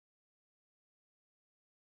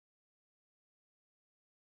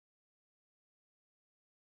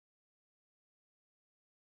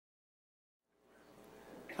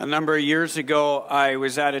A number of years ago, I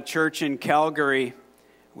was at a church in Calgary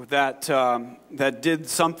that did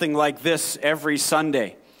something like this every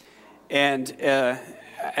Sunday. And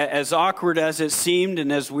as awkward as it seemed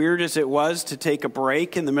and as weird as it was to take a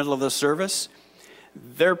break in the middle of the service,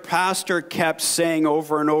 their pastor kept saying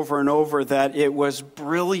over and over and over that it was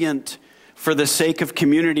brilliant for the sake of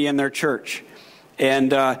community in their church.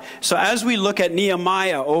 And so as we look at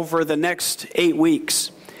Nehemiah over the next 8 weeks,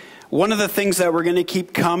 one of the things that we're going to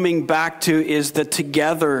keep coming back to is the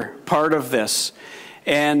together part of this.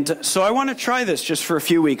 And so I want to try this just for a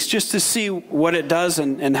few weeks, just to see what it does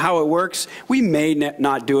and how it works. We may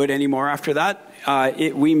not do it anymore after that.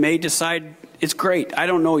 We may decide it's great. I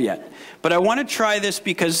don't know yet. But I want to try this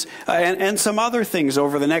because, and some other things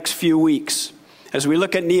over the next few weeks, as we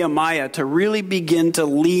look at Nehemiah, to really begin to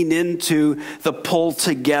lean into the pull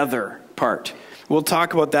together part. We'll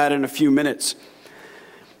talk about that in a few minutes.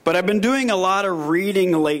 But I've been doing a lot of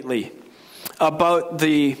reading lately about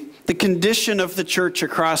the condition of the church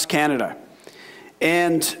across Canada.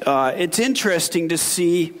 And it's interesting to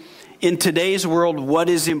see in today's world what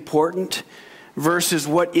is important versus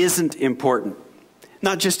what isn't important.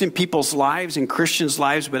 Not just in people's lives, in Christians'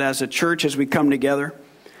 lives, but as a church, as we come together.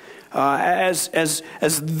 As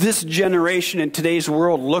this generation in today's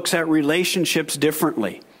world looks at relationships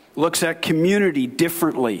differently, looks at community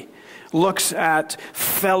differently, looks at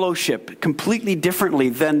fellowship completely differently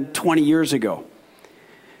than 20 years ago.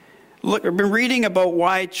 Look, I've been reading about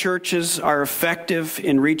why churches are effective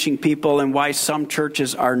in reaching people and why some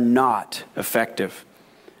churches are not effective.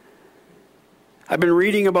 I've been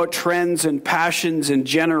reading about trends and passions and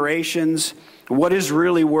generations, what is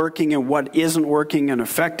really working and what isn't working, and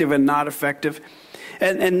effective and not effective.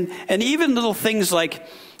 And even little things like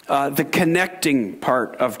the connecting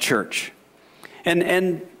part of church.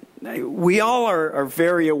 And we all are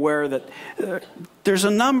very aware that there's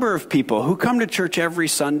a number of people who come to church every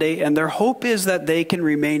Sunday and their hope is that they can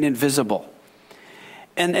remain invisible.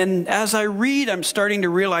 And as I read, I'm starting to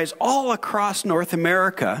realize all across North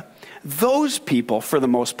America, those people, for the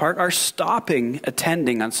most part, are stopping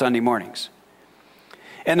attending on Sunday mornings.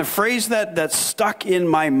 And the phrase that stuck in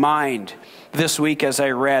my mind this week as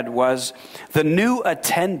I read was, the new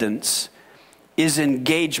attendance is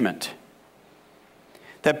engagement.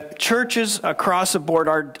 That churches across the board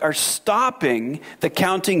are stopping the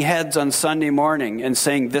counting heads on Sunday morning and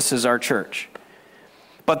saying, this is our church.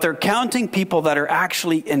 But they're counting people that are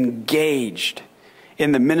actually engaged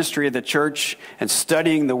in the ministry of the church and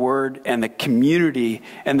studying the word and the community,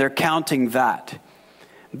 and they're counting that.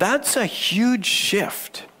 That's a huge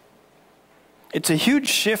shift. It's a huge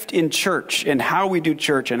shift in church, in how we do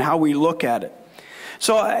church and how we look at it.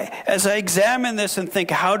 So as I examine this and think,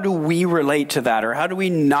 how do we relate to that? Or how do we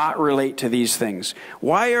not relate to these things?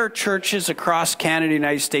 Why are churches across Canada and the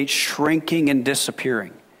United States shrinking and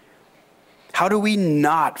disappearing? How do we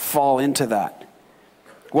not fall into that?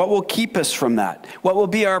 What will keep us from that? What will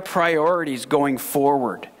be our priorities going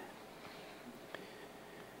forward?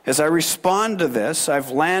 As I respond to this, I've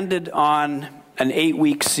landed on an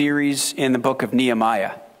 8-week series in the book of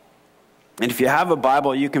Nehemiah. And if you have a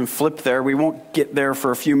Bible, you can flip there. We won't get there for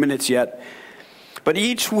a few minutes yet. But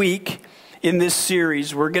each week in this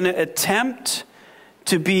series, we're going to attempt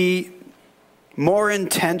to be more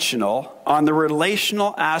intentional on the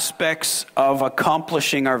relational aspects of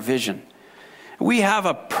accomplishing our vision. We have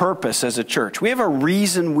a purpose as a church. We have a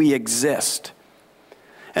reason we exist.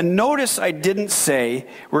 And notice I didn't say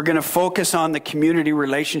we're going to focus on the community,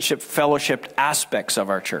 relationship, fellowship aspects of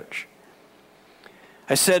our church.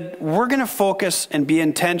 I said we're going to focus and be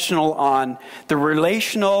intentional on the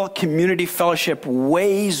relational, community, fellowship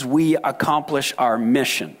ways we accomplish our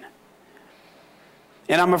mission.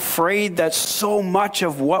 And I'm afraid that so much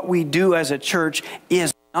of what we do as a church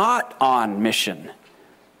is not on mission.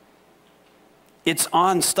 It's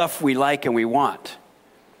on stuff we like and we want.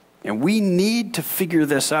 And we need to figure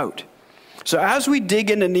this out. So as we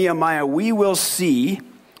dig into Nehemiah, we will see,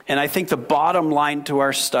 and I think the bottom line to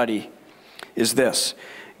our study is this: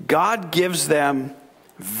 God gives them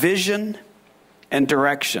vision and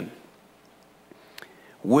direction.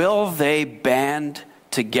 Will they band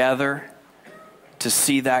together to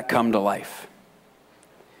see that come to life?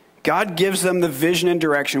 God gives them the vision and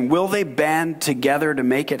direction. Will they band together to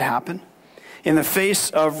make it happen? In the face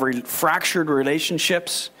of fractured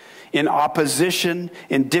relationships, in opposition,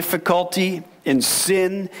 in difficulty, in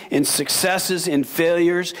sin, in successes, in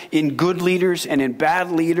failures, in good leaders and in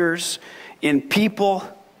bad leaders, in people.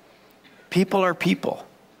 People are people.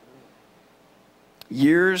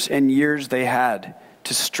 Years and years they had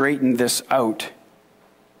to straighten this out.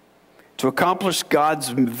 To accomplish God's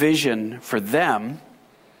vision for them,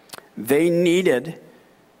 They needed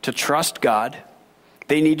to trust God.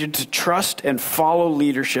 They needed to trust and follow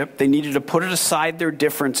leadership. They needed to put aside their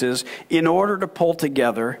differences in order to pull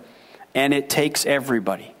together, and it takes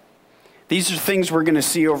everybody. These are things we're going to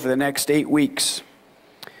see over the next 8 weeks.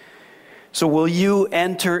 So will you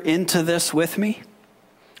enter into this with me?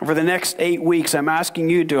 Over the next 8 weeks, I'm asking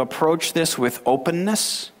you to approach this with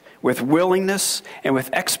openness, with willingness, and with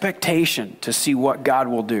expectation to see what God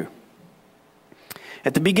will do.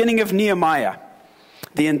 At the beginning of Nehemiah,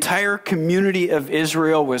 the entire community of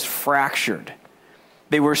Israel was fractured.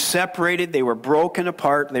 They were separated, they were broken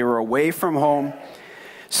apart, they were away from home.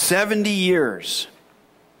 70 years,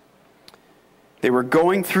 they were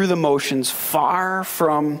going through the motions, far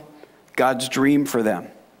from God's dream for them.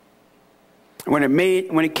 When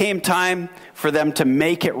it came time for them to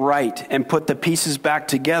make it right and put the pieces back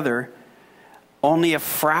together, only a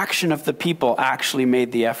fraction of the people actually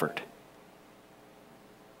made the effort.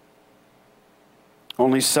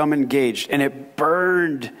 Only some engaged, and it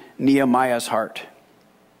burned Nehemiah's heart.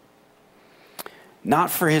 Not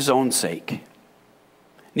for his own sake.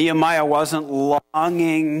 Nehemiah wasn't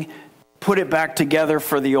longing, put it back together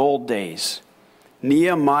for the old days.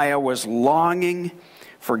 Nehemiah was longing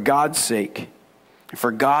for God's sake,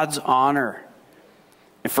 for God's honor,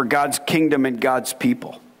 and for God's kingdom and God's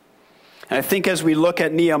people. And I think as we look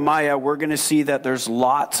at Nehemiah, we're going to see that there's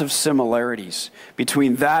lots of similarities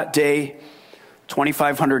between that day,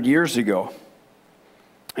 2,500 years ago,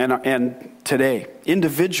 and today,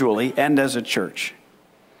 individually and as a church.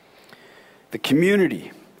 The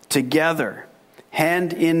community, together,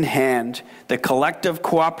 hand in hand, the collective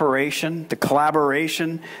cooperation, the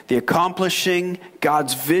collaboration, the accomplishing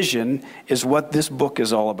God's vision is what this book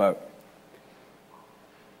is all about.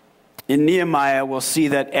 In Nehemiah, we'll see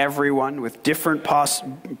that everyone with different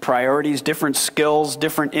priorities, different skills,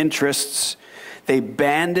 different interests, they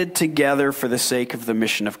banded together for the sake of the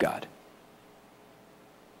mission of God.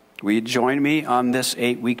 Will you join me on this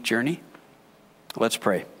 8-week journey? Let's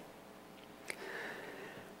pray.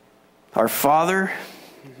 Our Father,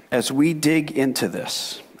 as we dig into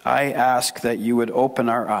this, I ask that you would open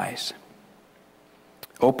our eyes,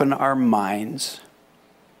 open our minds,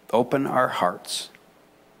 open our hearts,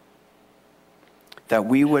 that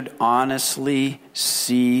we would honestly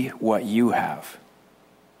see what you have.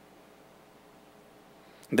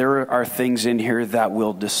 There are things in here that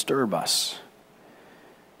will disturb us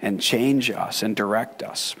and change us and direct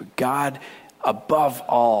us. But God, above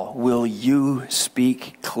all, will you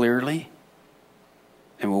speak clearly?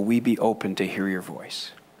 And will we be open to hear your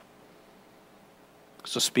voice?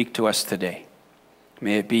 So speak to us today.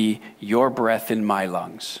 May it be your breath in my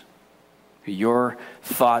lungs, your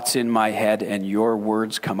thoughts in my head, and your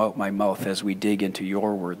words come out my mouth as we dig into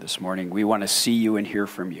your word this morning. We want to see you and hear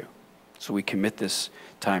from you. So we commit this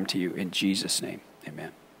time to you in Jesus' name.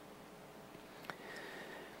 Amen.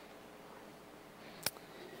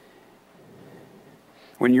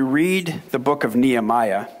 When you read the book of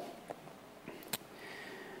Nehemiah,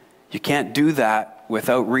 you can't do that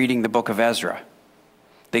without reading the book of Ezra.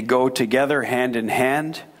 They go together hand in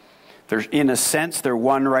hand. In a sense, they're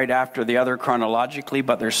one right after the other chronologically,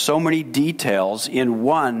 but there's so many details in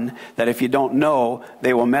one that if you don't know,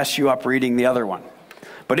 they will mess you up reading the other one.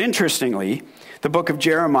 But interestingly, the book of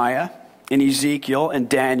Jeremiah and Ezekiel and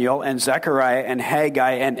Daniel and Zechariah and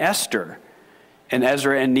Haggai and Esther and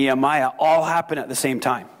Ezra and Nehemiah all happen at the same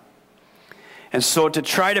time. And so to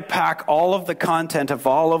try to pack all of the content of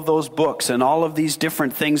all of those books and all of these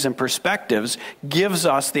different things and perspectives gives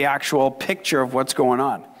us the actual picture of what's going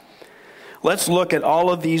on. Let's look at all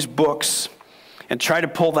of these books and try to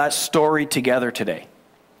pull that story together today.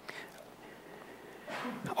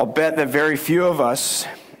 I'll bet that very few of us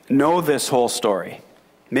know this whole story.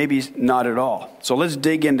 Maybe not at all. So let's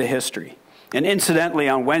dig into history. And incidentally,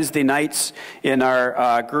 on Wednesday nights in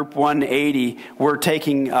our Group 180, we're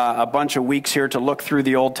taking a bunch of weeks here to look through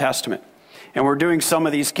the Old Testament. And we're doing some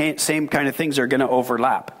of these same kind of things that are going to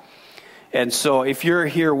overlap. And so if you're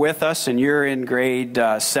here with us and you're in grade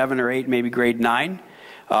 7 or 8, maybe grade 9,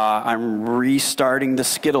 I'm restarting the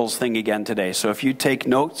Skittles thing again today. So if you take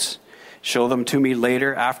notes, show them to me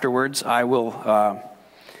later afterwards. I will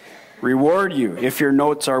reward you if your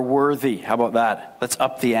notes are worthy. How about that? Let's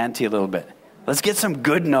up the ante a little bit. Let's get some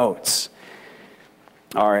good notes.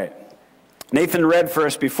 All right. Nathan read for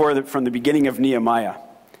us from the beginning of Nehemiah.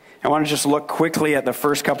 I want to just look quickly at the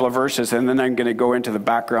first couple of verses, and then I'm going to go into the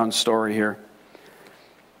background story here.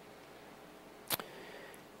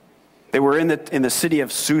 They were in the city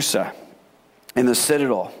of Susa, in the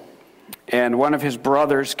citadel, and one of his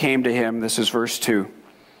brothers came to him. This is verse 2.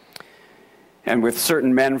 and with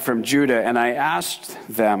certain men from Judah, and I asked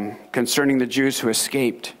them concerning the Jews who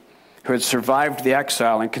escaped, who had survived the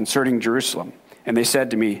exile, and concerning Jerusalem. And they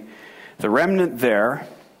said to me, the remnant there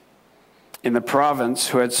in the province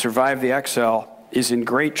who had survived the exile is in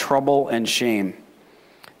great trouble and shame.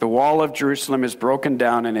 The wall of Jerusalem is broken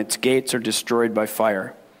down, and its gates are destroyed by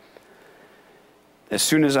fire. As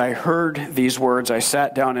soon as I heard these words, I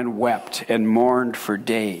sat down and wept and mourned for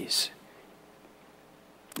days.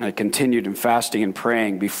 I continued in fasting and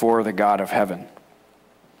praying before the God of heaven.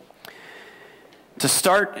 To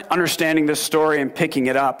start understanding this story and picking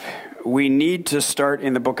it up, we need to start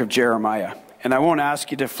in the book of Jeremiah. And I won't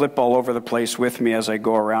ask you to flip all over the place with me as I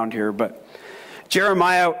go around here, but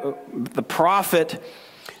Jeremiah, the prophet,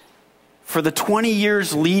 for the 20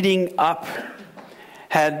 years leading up,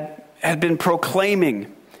 had been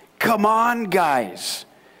proclaiming, come on, guys.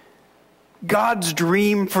 God's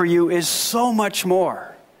dream for you is so much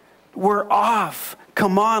more. We're off.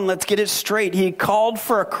 Come on, let's get it straight. He called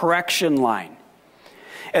for a correction line.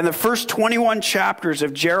 And the first 21 chapters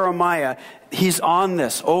of Jeremiah, he's on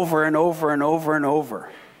this over and over and over and over.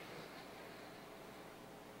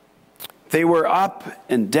 They were up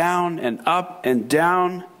and down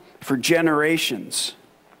for generations.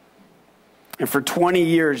 And for 20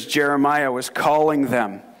 years, Jeremiah was calling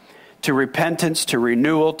them to repentance, to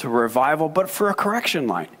renewal, to revival, but for a correction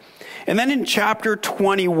line. And then in chapter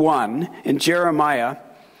 21 in Jeremiah,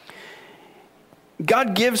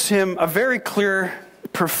 God gives him a very clear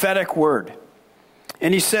prophetic word.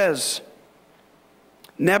 And he says,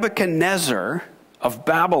 Nebuchadnezzar of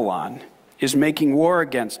Babylon is making war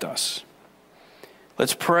against us.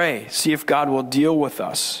 Let's pray, see if God will deal with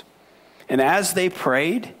us. And as they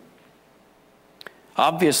prayed,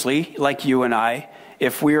 obviously, like you and I,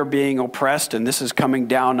 if we are being oppressed and this is coming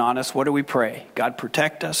down on us, what do we pray? God,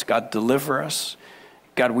 protect us. God, deliver us.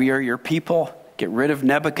 God, we are your people. Get rid of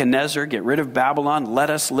Nebuchadnezzar. Get rid of Babylon. Let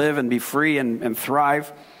us live and be free and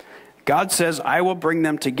thrive. God says, I will bring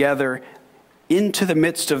them together into the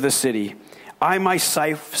midst of the city. I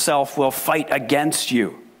myself will fight against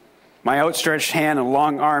you. My outstretched hand and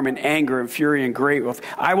long arm and anger and fury and great wrath.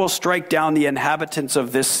 I will strike down the inhabitants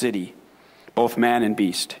of this city, both man and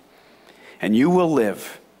beast. And you will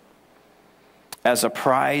live as a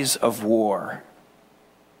prize of war.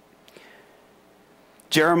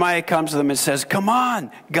 Jeremiah comes to them and says, come on,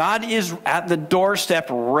 God is at the doorstep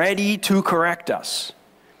ready to correct us.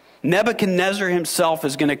 Nebuchadnezzar himself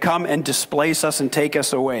is going to come and displace us and take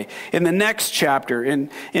us away. In the next chapter, in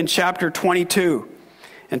chapter 22,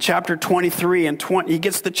 in chapter 23 and 20, he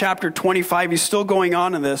gets to chapter 25. He's still going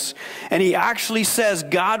on in this. And he actually says,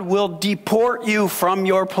 God will deport you from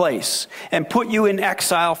your place and put you in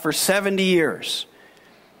exile for 70 years.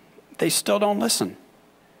 They still don't listen.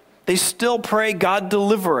 They still pray, God,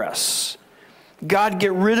 deliver us. God,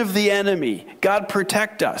 get rid of the enemy. God,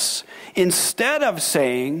 protect us. Instead of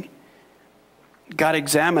saying, God,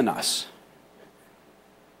 examine us.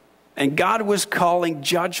 And God was calling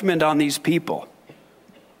judgment on these people.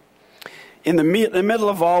 In the middle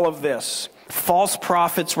of all of this, false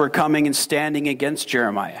prophets were coming and standing against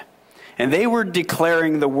Jeremiah. And they were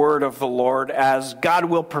declaring the word of the Lord as God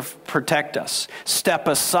will protect us. Step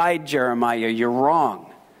aside, Jeremiah, you're wrong.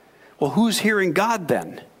 Well, who's hearing God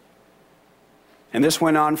then? And this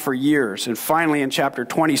went on for years. And finally, in chapter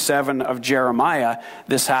 27 of Jeremiah,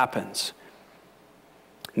 this happens.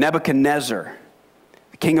 Nebuchadnezzar,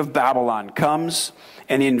 the king of Babylon, comes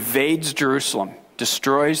and invades Jerusalem,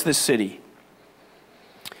 destroys the city,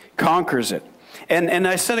 conquers it. And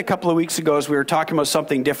I said a couple of weeks ago as we were talking about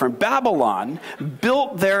something different, Babylon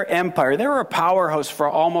built their empire. They were a powerhouse for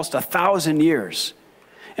almost 1,000 years.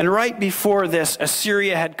 And right before this,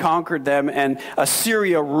 Assyria had conquered them, and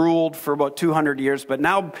Assyria ruled for about 200 years. But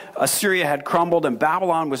now Assyria had crumbled, and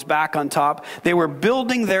Babylon was back on top. They were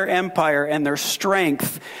building their empire and their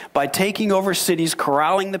strength by taking over cities,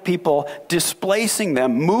 corralling the people, displacing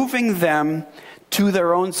them, moving them to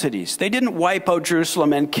their own cities. They didn't wipe out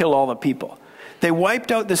Jerusalem and kill all the people. They wiped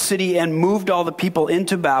out the city and moved all the people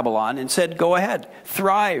into Babylon and said, go ahead,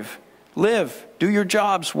 thrive, live, do your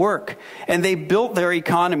jobs, work. And they built their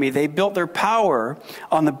economy, they built their power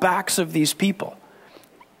on the backs of these people.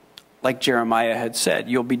 Like Jeremiah had said,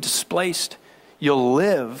 you'll be displaced. You'll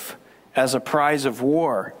live as a prize of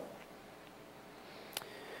war.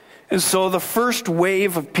 And so the first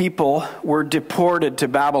wave of people were deported to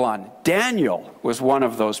Babylon. Daniel was one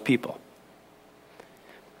of those people.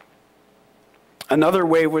 Another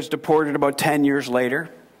wave was deported about 10 years later.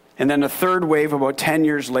 And then a third wave about 10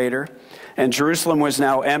 years later, and Jerusalem was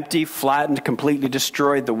now empty, flattened, completely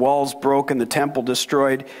destroyed, the walls broken, the temple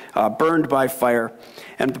destroyed, burned by fire.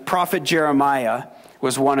 And the prophet Jeremiah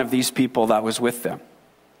was one of these people that was with them.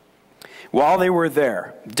 While they were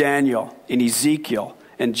there, Daniel and Ezekiel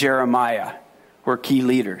and Jeremiah were key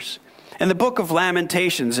leaders. And the book of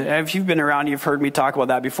Lamentations, if you've been around, you've heard me talk about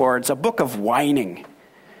that before. It's a book of whining.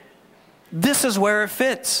 This is where it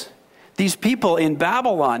fits. These people in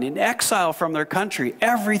Babylon, in exile from their country,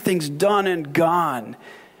 everything's done and gone.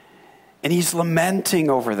 And he's lamenting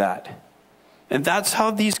over that. And that's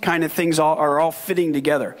how these kind of things are all fitting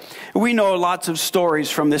together. We know lots of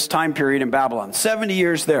stories from this time period in Babylon. 70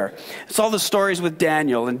 years there. It's all the stories with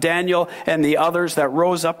Daniel and the others that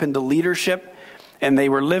rose up into leadership. And they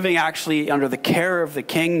were living actually under the care of the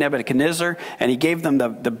king, Nebuchadnezzar. And he gave them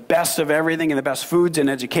the best of everything and the best foods and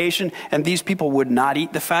education. And these people would not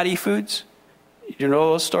eat the fatty foods. You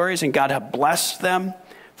know those stories? And God had blessed them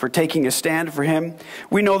for taking a stand for him.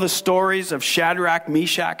 We know the stories of Shadrach,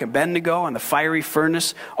 Meshach, Abednego, and the fiery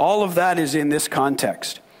furnace. All of that is in this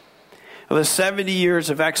context. Well, the 70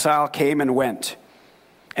 years of exile came and went.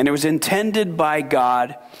 And it was intended by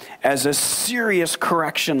God as a serious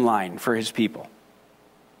correction line for his people.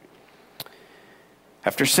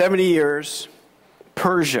 After 70 years,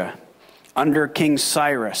 Persia, under King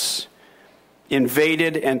Cyrus,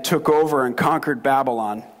 invaded and took over and conquered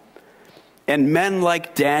Babylon. And men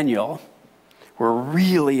like Daniel were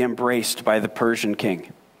really embraced by the Persian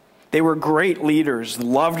king. They were great leaders,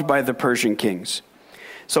 loved by the Persian kings.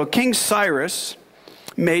 So King Cyrus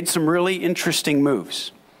made some really interesting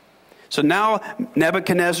moves. So now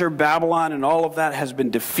Nebuchadnezzar, Babylon, and all of that has been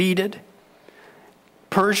defeated.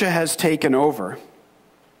 Persia has taken over.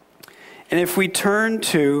 And if we turn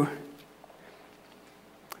to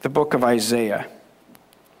the book of Isaiah,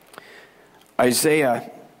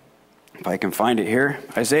 if I can find it here,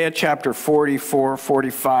 Isaiah chapter 44,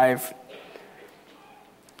 45.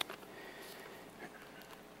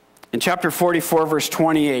 In chapter 44, verse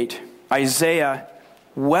 28, Isaiah,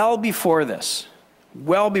 well before this,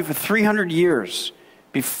 well before 300 years,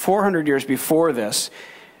 400 years before this,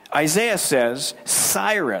 Isaiah says,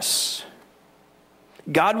 Cyrus,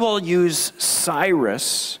 God will use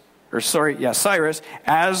Cyrus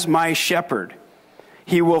as my shepherd.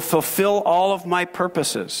 He will fulfill all of my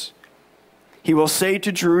purposes. He will say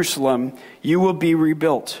to Jerusalem, you will be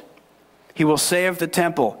rebuilt. He will say of the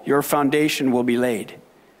temple, your foundation will be laid.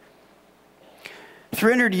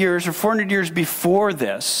 300 years or 400 years before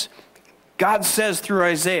this, God says through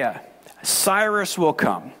Isaiah, Cyrus will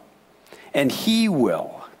come and he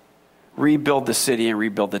will rebuild the city and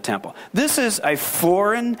rebuild the temple. This is a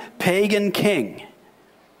foreign pagan king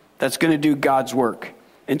that's going to do God's work.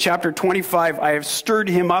 In chapter 25, I have stirred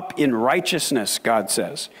him up in righteousness, God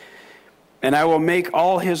says, and I will make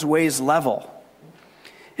all his ways level,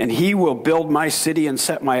 and he will build my city and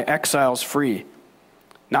set my exiles free,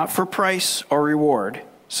 not for price or reward,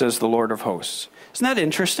 says the Lord of hosts. Isn't that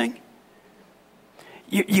interesting?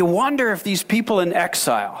 You wonder if these people in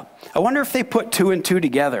exile, I wonder if they put two and two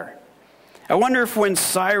together. I wonder if when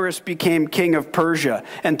Cyrus became king of Persia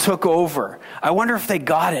and took over, I wonder if they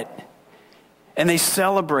got it. And they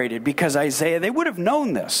celebrated because Isaiah, they would have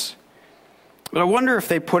known this. But I wonder if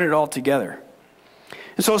they put it all together.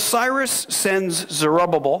 And so Cyrus sends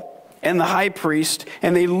Zerubbabel and the high priest,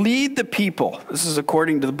 and they lead the people. This is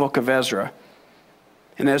according to the book of Ezra.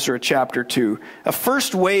 In Ezra chapter 2, a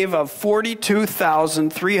first wave of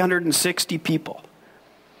 42,360 people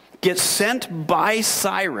gets sent by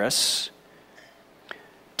Cyrus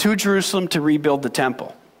to Jerusalem to rebuild the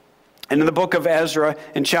temple. And in the book of Ezra,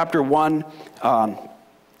 in chapter 1, let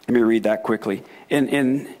me read that quickly.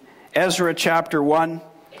 In Ezra chapter 1, it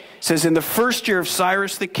says, in the first year of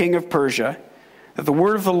Cyrus the king of Persia, that the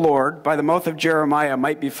word of the Lord by the mouth of Jeremiah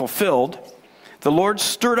might be fulfilled, the Lord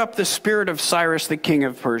stirred up the spirit of Cyrus the king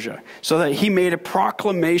of Persia, so that he made a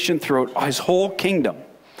proclamation throughout his whole kingdom,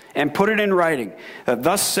 and put it in writing, that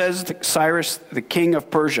thus says Cyrus the king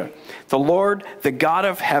of Persia, the Lord, the God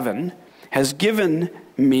of heaven, has given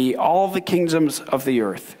me all the kingdoms of the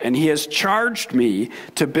earth, and he has charged me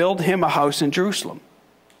to build him a house in Jerusalem,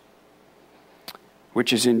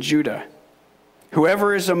 which is in Judah.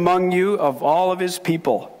 Whoever is among you of all of his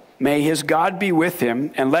people, may his God be with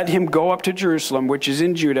him, and let him go up to Jerusalem, which is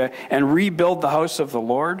in Judah, and rebuild the house of the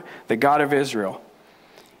Lord, the God of Israel.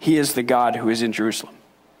 He is the God who is in Jerusalem.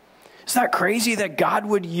 Isn't that crazy that God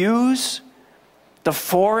would use the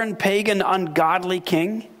foreign, pagan, ungodly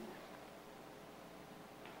king?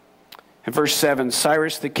 In verse 7,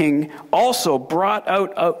 Cyrus the king also brought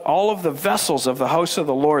out all of the vessels of the house of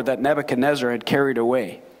the Lord that Nebuchadnezzar had carried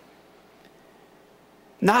away.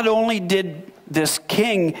 not only did this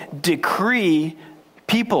king decree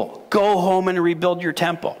people, go home and rebuild your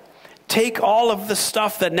temple. Take all of the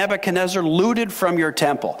stuff that Nebuchadnezzar looted from your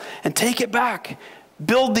temple and take it back.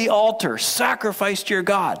 Build the altar, sacrifice to your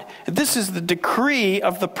God. This is the decree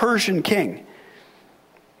of the Persian king.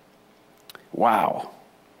 Wow.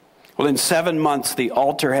 Well, in 7 months, the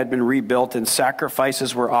altar had been rebuilt and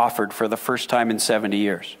sacrifices were offered for the first time in 70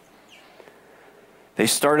 years. They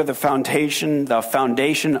started the foundation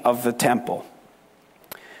of the temple.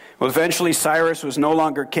 Well, eventually Cyrus was no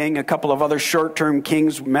longer king. A couple of other short-term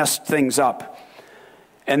kings messed things up.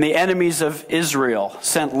 And the enemies of Israel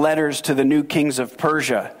sent letters to the new kings of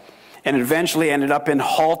Persia and eventually ended up in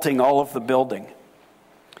halting all of the building.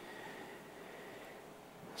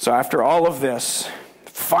 So after all of this,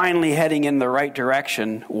 finally heading in the right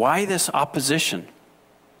direction, why this opposition?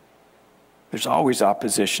 There's always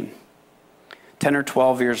opposition. 10 or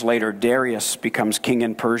 12 years later, Darius becomes king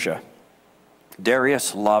in Persia.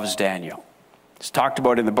 Darius loves Daniel. It's talked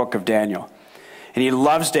about in the book of Daniel. And he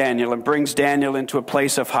loves Daniel and brings Daniel into a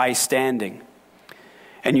place of high standing.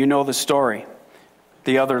 And you know the story.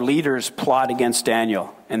 The other leaders plot against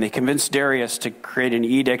Daniel. And they convince Darius to create an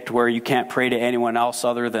edict where you can't pray to anyone else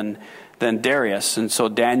other than Darius. And so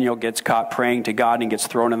Daniel gets caught praying to God and gets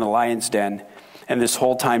thrown in the lion's den. And this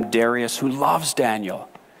whole time Darius, who loves Daniel.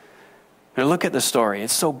 Now look at the story.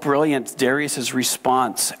 It's so brilliant, Darius'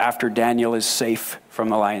 response after Daniel is safe from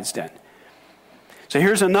the lion's den. So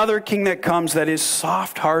here's another king that comes that is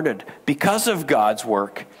soft-hearted because of God's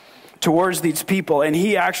work towards these people. And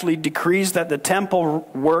he actually decrees that the temple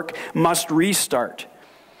work must restart.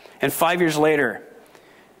 And 5 years later,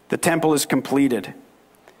 the temple is completed.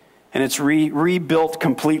 And it's rebuilt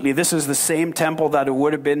completely. This is the same temple that it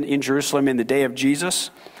would have been in Jerusalem in the day of Jesus.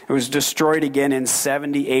 It was destroyed again in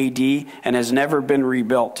 70 AD and has never been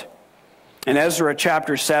rebuilt. And Ezra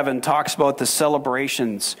chapter 7 talks about the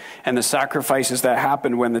celebrations and the sacrifices that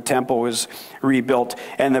happened when the temple was rebuilt.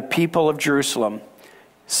 And the people of Jerusalem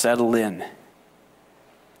settled in.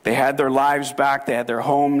 They had their lives back. They had their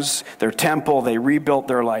homes, their temple. They rebuilt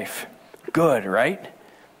their life. Good, right?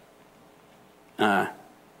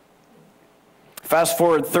 Fast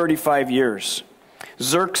forward 35 years.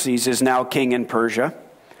 Xerxes is now king in Persia.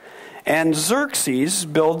 And Xerxes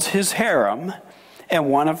builds his harem. And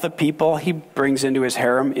one of the people he brings into his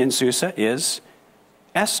harem in Susa is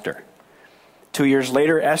Esther. 2 years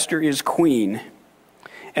later, Esther is queen.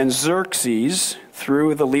 And Xerxes,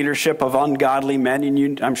 through the leadership of ungodly men,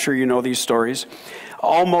 and I'm sure you know these stories,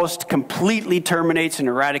 almost completely terminates and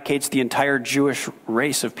eradicates the entire Jewish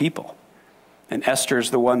race of people. And Esther is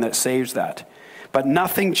the one that saves that. But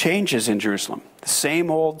nothing changes in Jerusalem.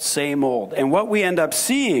 Same old, same old. And what we end up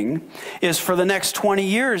seeing is for the next 20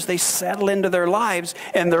 years, they settle into their lives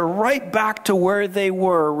and they're right back to where they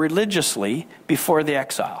were religiously before the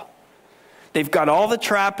exile. They've got all the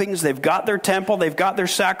trappings, they've got their temple, they've got their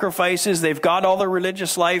sacrifices, they've got all their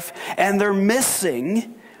religious life, and they're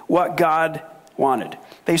missing what God wanted.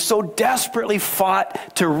 They so desperately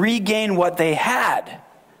fought to regain what they had,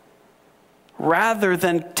 rather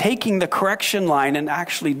than taking the correction line and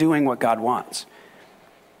actually doing what God wants.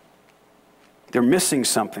 They're missing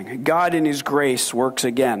something. God in his grace works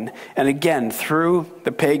again and again through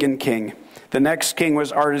the pagan king. The next king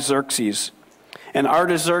was Artaxerxes. And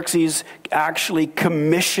Artaxerxes actually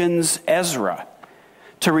commissions Ezra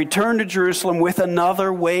to return to Jerusalem with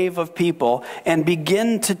another wave of people and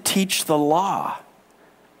begin to teach the law.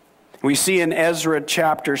 We see in Ezra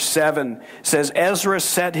chapter 7, says Ezra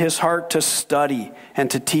set his heart to study and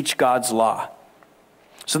to teach God's law.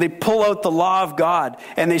 So they pull out the law of God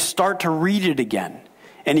and they start to read it again.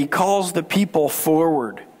 And he calls the people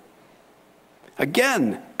forward.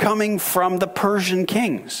 Again, coming from the Persian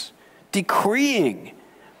kings, decreeing.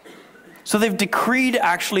 So they've decreed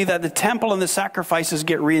actually that the temple and the sacrifices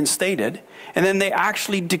get reinstated. And then they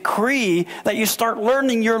actually decree that you start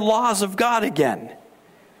learning your laws of God again.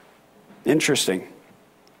 Interesting.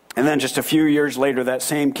 And then just a few years later, that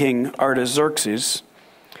same king, Artaxerxes,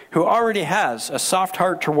 who already has a soft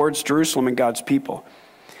heart towards Jerusalem and God's people,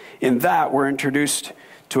 in that we're introduced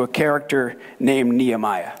to a character named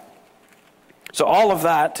Nehemiah. So all of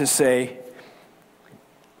that to say,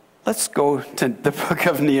 let's go to the book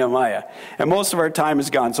of Nehemiah. And most of our time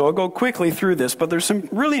is gone, so I'll go quickly through this, but there's some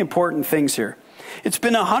really important things here. It's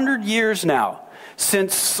been 100 years now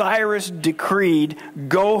since Cyrus decreed,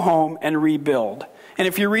 go home and rebuild. And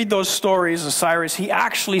if you read those stories of Cyrus, he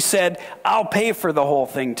actually said, I'll pay for the whole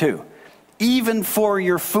thing too, even for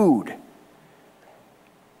your food.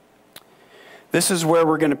 This is where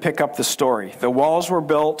we're going to pick up the story. The walls were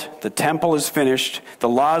built, the temple is finished, the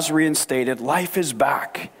laws reinstated, life is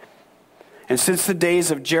back. And since the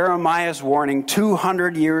days of Jeremiah's warning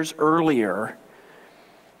 200 years earlier,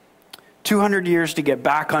 200 years to get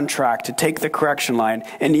back on track, to take the correction line,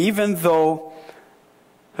 and even though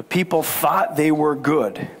the people thought they were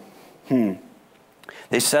good,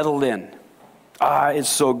 they settled in. It's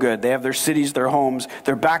so good. They have their cities, their homes.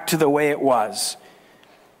 They're back to the way it was,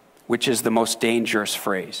 which is the most dangerous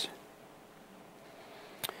phrase.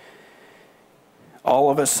 All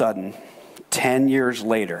of a sudden, 10 years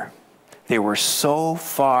later, they were so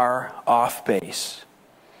far off base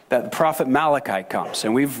that the prophet Malachi comes.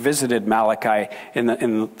 And we've visited Malachi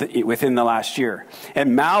within the last year.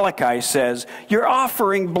 And Malachi says, "You're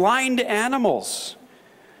offering blind animals.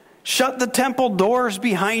 Shut the temple doors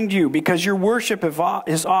behind you because your worship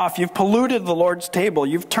is off. You've polluted the Lord's table.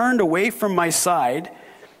 You've turned away from my side."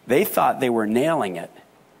 They thought they were nailing it.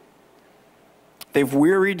 They've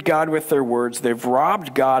wearied God with their words. They've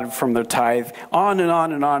robbed God from their tithe. On and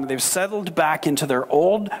on and on. They've settled back into their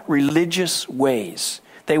old religious ways.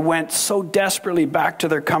 They went so desperately back to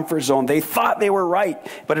their comfort zone. They thought they were right,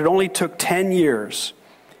 but it only took 10 years.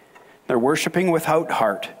 They're worshiping without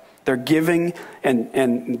heart. Their giving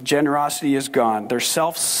and generosity is gone. Their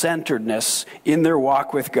self-centeredness in their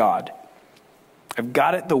walk with God. I've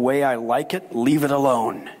got it the way I like it. Leave it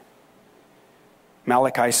alone.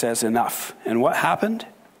 Malachi says enough. And what happened?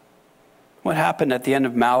 What happened at the end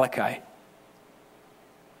of Malachi?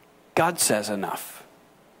 God says enough.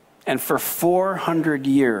 And for 400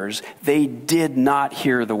 years, they did not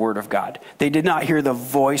hear the word of God. They did not hear the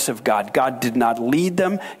voice of God. God did not lead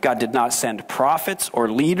them. God did not send prophets or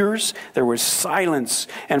leaders. There was silence.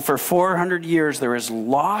 And for 400 years, there is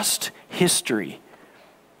lost history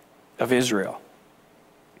of Israel.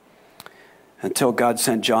 Until God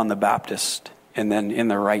sent John the Baptist, and then in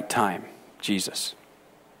the right time, Jesus.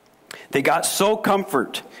 They got so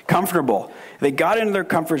comfortable. They got into their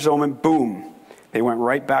comfort zone and boom, they went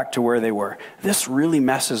right back to where they were. This really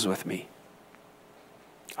messes with me.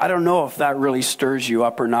 I don't know if that really stirs you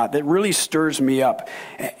up or not. That really stirs me up.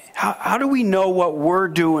 How do we know what we're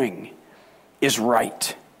doing is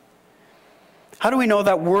right? How do we know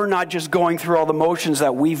that we're not just going through all the motions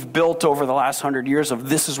that we've built over the last 100 years of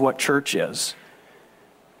this is what church is?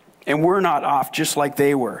 And we're not off just like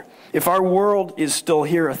they were. If our world is still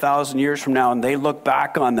here 1,000 years from now and they look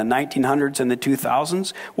back on the 1900s and the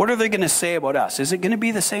 2000s, what are they going to say about us? Is it going to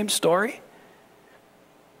be the same story?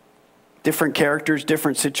 Different characters,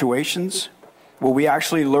 different situations? Will we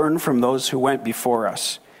actually learn from those who went before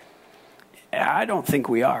us? I don't think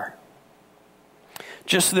we are.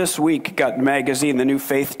 Just this week, got the magazine, The New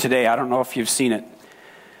Faith Today. I don't know if you've seen it.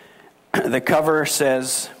 The cover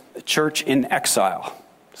says, "The Church in Exile."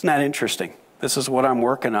 Isn't that interesting? This is what I'm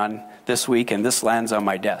working on this week, and this lands on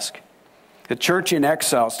my desk. The church in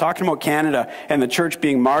exile. It's talking about Canada and the church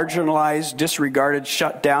being marginalized, disregarded,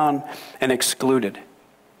 shut down, and excluded.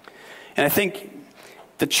 And I think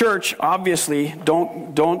the church, obviously,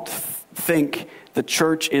 don't think the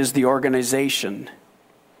church is the organization.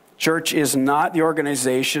 Church is not the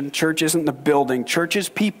organization. Church isn't the building. Church is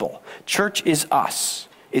people. Church is us.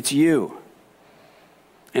 It's you.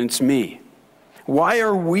 And it's me. Why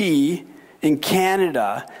are we in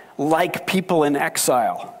Canada like people in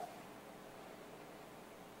exile?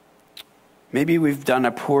 Maybe we've done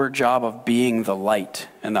a poor job of being the light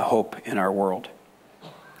and the hope in our world,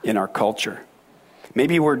 in our culture.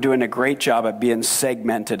 Maybe we're doing a great job at being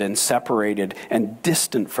segmented and separated and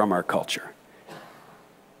distant from our culture.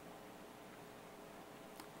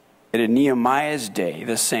 And in Nehemiah's day,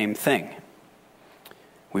 the same thing.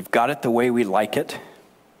 We've got it the way we like it.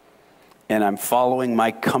 And I'm following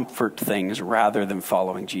my comfort things rather than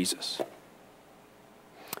following Jesus.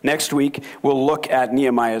 Next week, we'll look at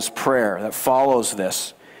Nehemiah's prayer that follows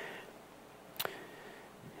this.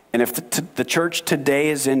 And if the church today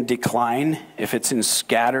is in decline, if it's in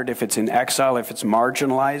scattered, if it's in exile, if it's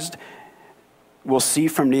marginalized, we'll see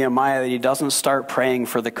from Nehemiah that he doesn't start praying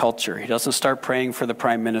for the culture. He doesn't start praying for the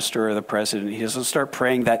prime minister or the president. He doesn't start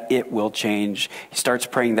praying that it will change. He starts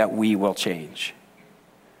praying that we will change.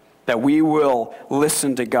 That we will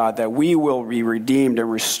listen to God, that we will be redeemed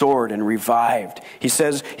and restored and revived. He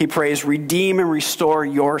says, he prays, redeem and restore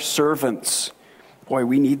your servants. Boy,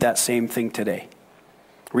 we need that same thing today.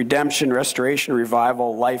 Redemption, restoration,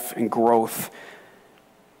 revival, life, and growth.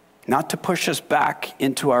 Not to push us back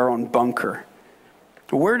into our own bunker.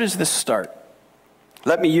 Where does this start?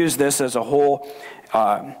 Let me use this as a whole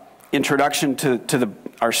introduction to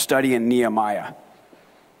our study in Nehemiah.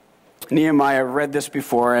 Nehemiah read this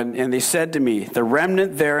before, and they said to me, the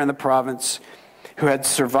remnant there in the province who had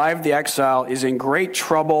survived the exile, is in great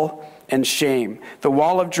trouble and shame. The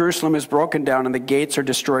wall of Jerusalem is broken down, and the gates are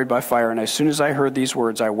destroyed by fire. And as soon as I heard these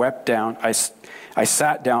words, I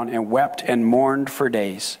sat down and wept and mourned for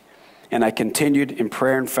days. And I continued in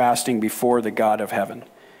prayer and fasting before the God of heaven.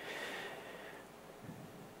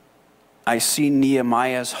 I see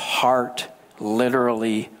Nehemiah's heart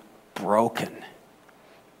literally broken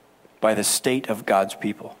by the state of God's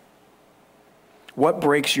people. What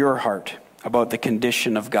breaks your heart about the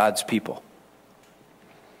condition of God's people?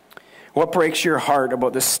 What breaks your heart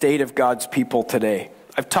about the state of God's people today?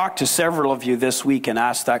 I've talked to several of you this week and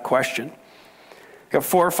asked that question. I've got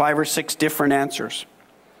 4 or 5 or 6 different answers.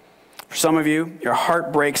 For some of you, your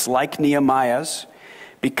heart breaks like Nehemiah's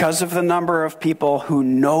because of the number of people who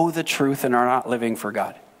know the truth and are not living for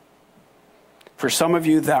God. For some of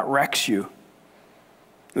you, that wrecks you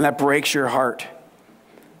and that breaks your heart.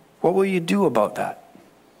 What will you do about that?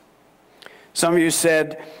 Some of you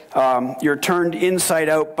said, you're turned inside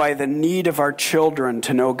out by the need of our children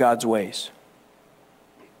to know God's ways.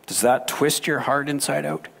 Does that twist your heart inside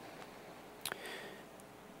out?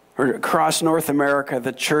 Or across North America,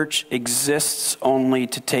 the church exists only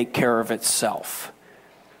to take care of itself.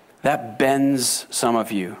 That bends some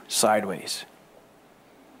of you sideways.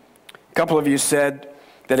 A couple of you said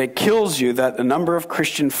that it kills you that the number of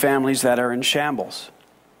Christian families that are in shambles.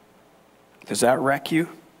 Does that wreck you?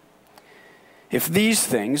 If these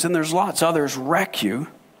things, and there's lots others, wreck you,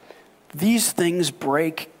 these things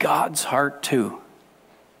break God's heart too.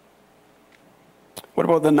 What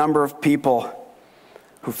about the number of people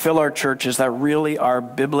who fill our churches that really are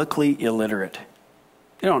biblically illiterate?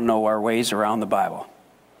 They don't know our ways around the Bible.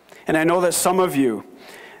 And I know that some of you,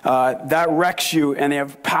 that wrecks you, and they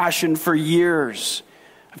have passion for years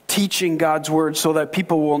of teaching God's word so that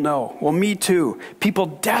people will know. Well, me too. People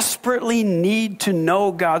desperately need to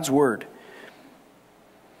know God's word.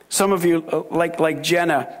 Some of you, like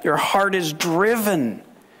Jenna, your heart is driven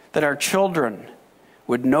that our children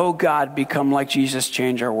would know God, become like Jesus,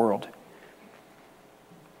 change our world.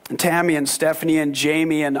 And Tammy and Stephanie and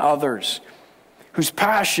Jamie and others whose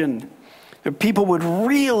passion, that people would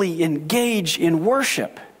really engage in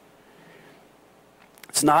worship.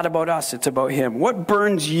 It's not about us, it's about Him. What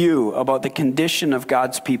burns you about the condition of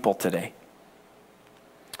God's people today?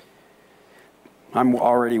 I'm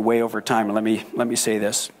already way over time. Let me say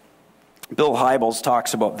this. Bill Hybels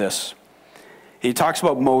talks about this. He talks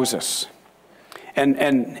about Moses.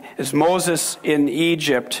 And as Moses in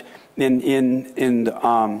Egypt, in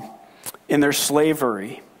their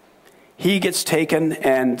slavery, he gets taken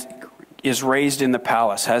and is raised in the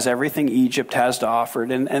palace, has everything Egypt has to offer.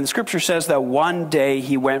 And Scripture says that one day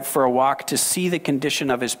he went for a walk to see the condition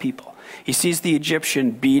of his people. He sees the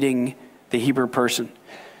Egyptian beating the Hebrew person,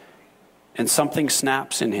 and something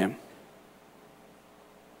snaps in him.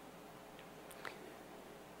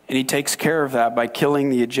 And he takes care of that by killing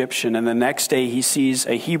the Egyptian. And the next day he sees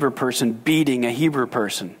a Hebrew person beating a Hebrew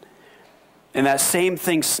person. And that same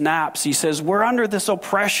thing snaps. He says, we're under this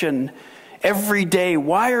oppression every day.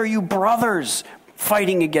 Why are you brothers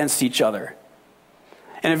fighting against each other?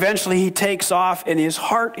 And eventually he takes off, and his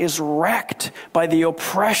heart is wrecked by the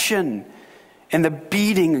oppression and the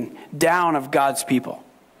beating down of God's people.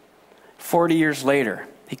 40 years later,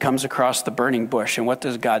 he comes across the burning bush, and what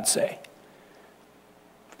does God say?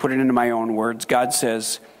 Put it into my own words. God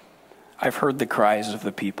says, I've heard the cries of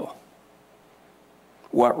the people.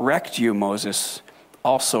 What wrecked you, Moses,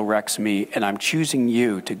 also wrecks me, and I'm choosing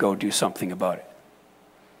you to go do something about it.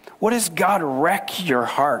 What does God wreck your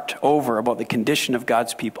heart over about the condition of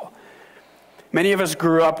God's people? Many of us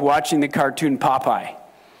grew up watching the cartoon Popeye.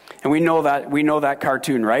 And we know that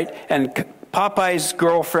cartoon, right? And Popeye's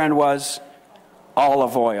girlfriend was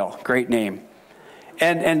Olive Oil. Great name.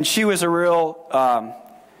 And she was a real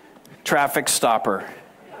traffic stopper.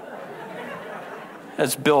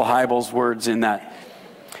 That's Bill Hybels' words in that.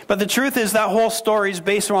 But the truth is that whole story is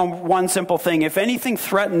based on one simple thing. If anything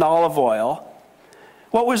threatened Olive Oil,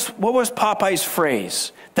 what was Popeye's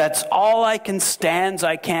phrase? That's all I can stands,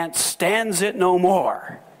 I can't stands it no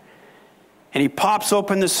more. And he pops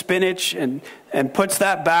open the spinach and puts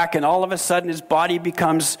that back, and all of a sudden his body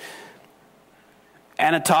becomes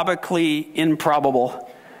anatomically improbable.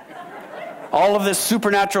 All of this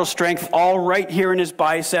supernatural strength all right here in his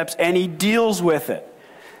biceps, and he deals with it.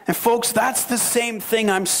 And folks, that's the same thing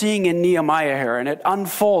I'm seeing in Nehemiah here, and it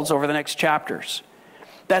unfolds over the next chapters.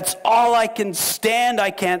 That's all I can stand,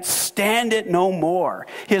 I can't stand it no more.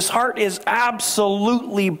 His heart is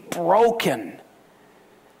absolutely broken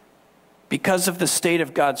because of the state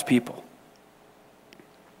of God's people.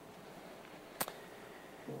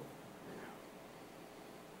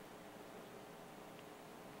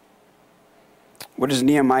 What does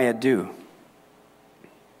Nehemiah do?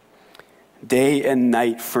 Day and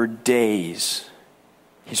night for days,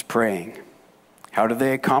 he's praying. How do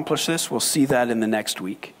they accomplish this? We'll see that in the next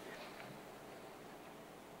week.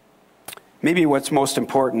 Maybe what's most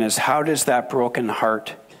important is, how does that broken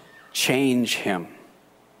heart change him?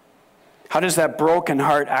 How does that broken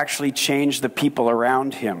heart actually change the people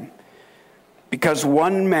around him? Because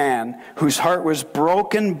one man whose heart was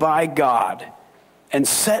broken by God and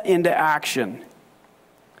set into action,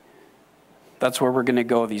 that's where we're going to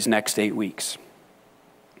go these next 8 weeks.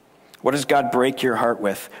 What does God break your heart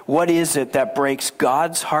with? What is it that breaks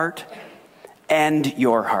God's heart and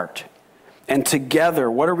your heart? And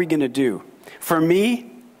together, what are we going to do? For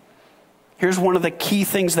me, here's one of the key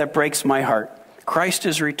things that breaks my heart. Christ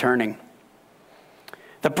is returning.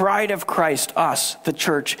 The bride of Christ, us, the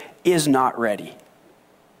church, is not ready.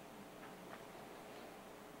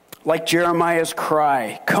 Like Jeremiah's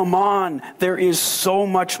cry, come on, there is so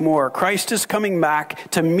much more. Christ is coming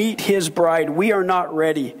back to meet his bride. We are not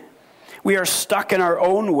ready. We are stuck in our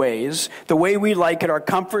own ways, the way we like it, our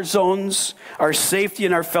comfort zones, our safety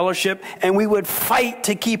and our fellowship, and we would fight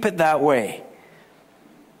to keep it that way,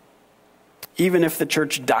 even if the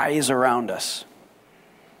church dies around us.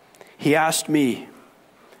 He asked me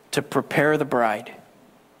to prepare the bride.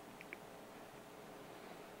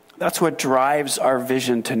 That's what drives our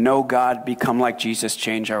vision to know God, become like Jesus,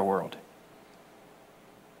 change our world.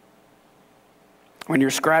 When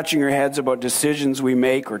you're scratching your heads about decisions we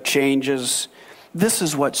make or changes, this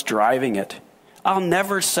is what's driving it. I'll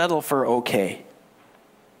never settle for okay.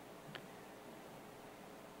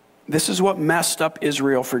 This is what messed up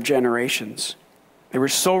Israel for generations. They were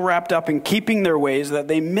so wrapped up in keeping their ways that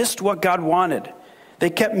they missed what God wanted.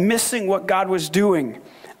 They kept missing what God was doing.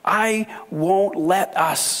 I won't let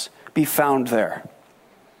us be found there.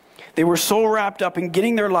 They were so wrapped up in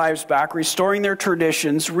getting their lives back, restoring their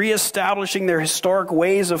traditions, reestablishing their historic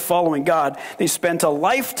ways of following God. They spent a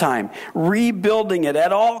lifetime rebuilding it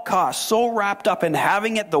at all costs, so wrapped up in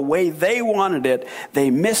having it the way they wanted it, they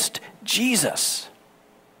missed Jesus.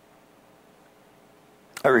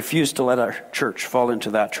 I refuse to let our church fall into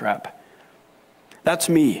that trap. That's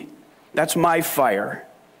me. That's my fire.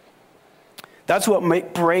 That's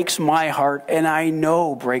what breaks my heart, and I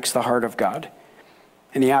know breaks the heart of God.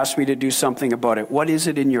 And he asked me to do something about it. What is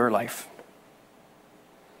it in your life?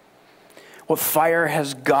 What fire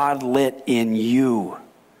has God lit in you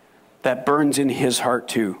that burns in his heart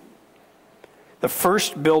too? The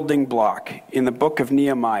first building block in the book of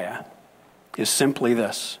Nehemiah is simply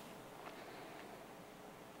this: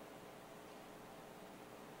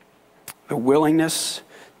 the willingness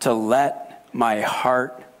to let my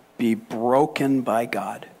heart be broken by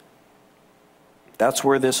God. That's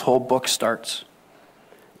where this whole book starts.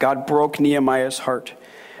 God broke Nehemiah's heart.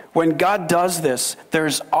 When God does this,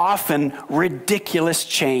 there's often ridiculous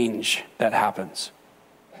change that happens.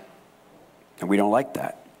 And we don't like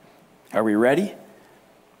that. Are we ready?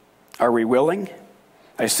 Are we willing?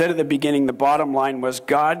 I said at the beginning, the bottom line was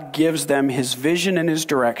God gives them his vision and his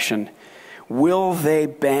direction. Will they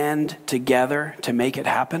band together to make it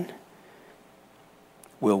happen?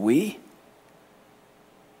 Will we?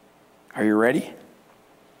 Are you ready?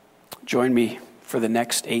 Join me for the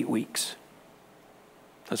next 8 weeks.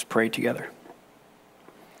 Let's pray together.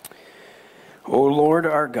 O Lord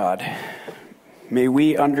our God, may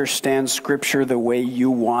we understand Scripture the way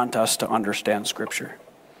you want us to understand Scripture.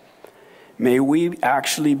 May we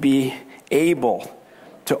actually be able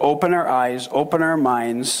to open our eyes, open our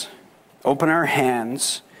minds, open our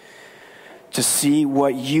hands to see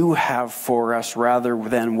what you have for us rather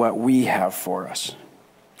than what we have for us.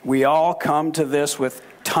 We all come to this with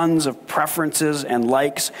tons of preferences and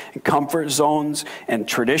likes and comfort zones and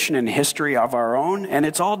tradition and history of our own, and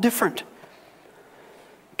it's all different.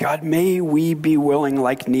 God, may we be willing,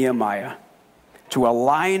 like Nehemiah, to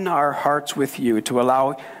align our hearts with you, to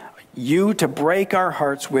allow you to break our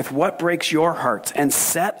hearts with what breaks your hearts and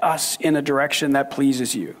set us in a direction that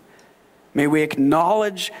pleases you. May we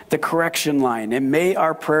acknowledge the correction line, and may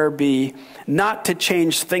our prayer be not to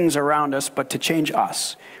change things around us, but to change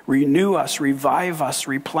us. Renew us, revive us,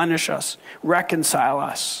 replenish us, reconcile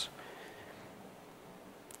us.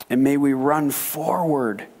 And may we run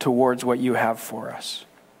forward towards what you have for us.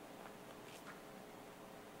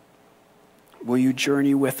 Will you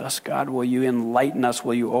journey with us, God? Will you enlighten us?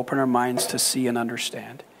 Will you open our minds to see and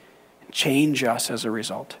understand? Change us as a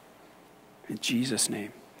result. In Jesus'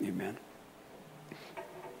 name, amen.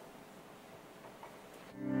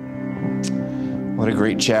 What a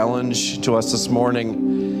great challenge to us this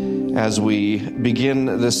morning as we begin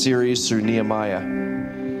this series through Nehemiah.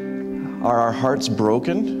 Are our hearts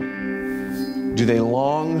broken? Do they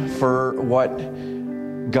long for what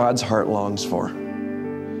God's heart longs for?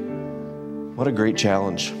 What a great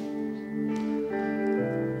challenge.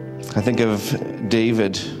 I think of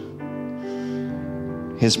David,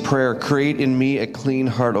 his prayer, create in me a clean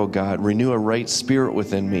heart, O God, renew a right spirit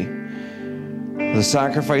within me. The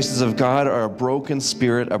sacrifices of God are a broken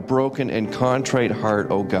spirit, a broken and contrite heart,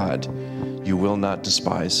 O God, you will not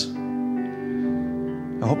despise.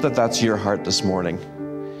 I hope that that's your heart this morning.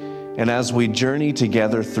 And as we journey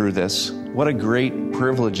together through this, what a great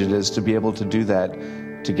privilege it is to be able to do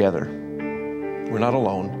that together. We're not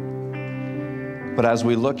alone. But as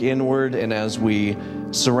we look inward and as we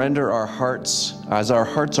surrender our hearts, as our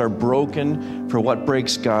hearts are broken for what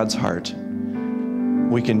breaks God's heart,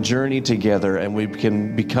 we can journey together and we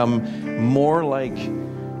can become more like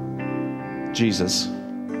Jesus,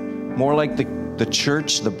 more like the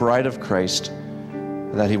church, the bride of Christ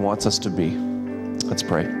that he wants us to be. Let's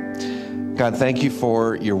pray. God, thank you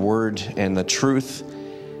for your word and the truth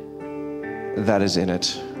that is in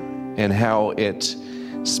it and how it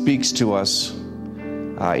speaks to us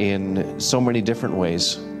in so many different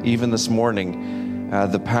ways. Even this morning,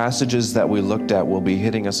 the passages that we looked at will be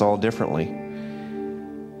hitting us all differently.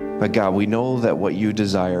 But God, we know that what you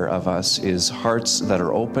desire of us is hearts that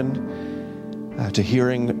are open to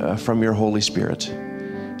hearing from your Holy Spirit,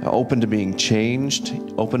 open to being changed,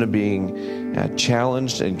 open to being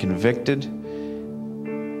challenged and convicted.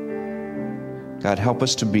 God, help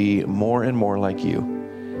us to be more and more like you,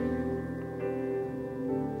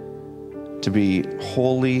 to be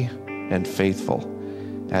holy and faithful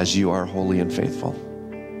as you are holy and faithful.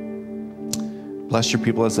 Bless your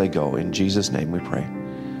people as they go. In Jesus' name we pray.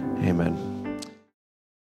 Amen.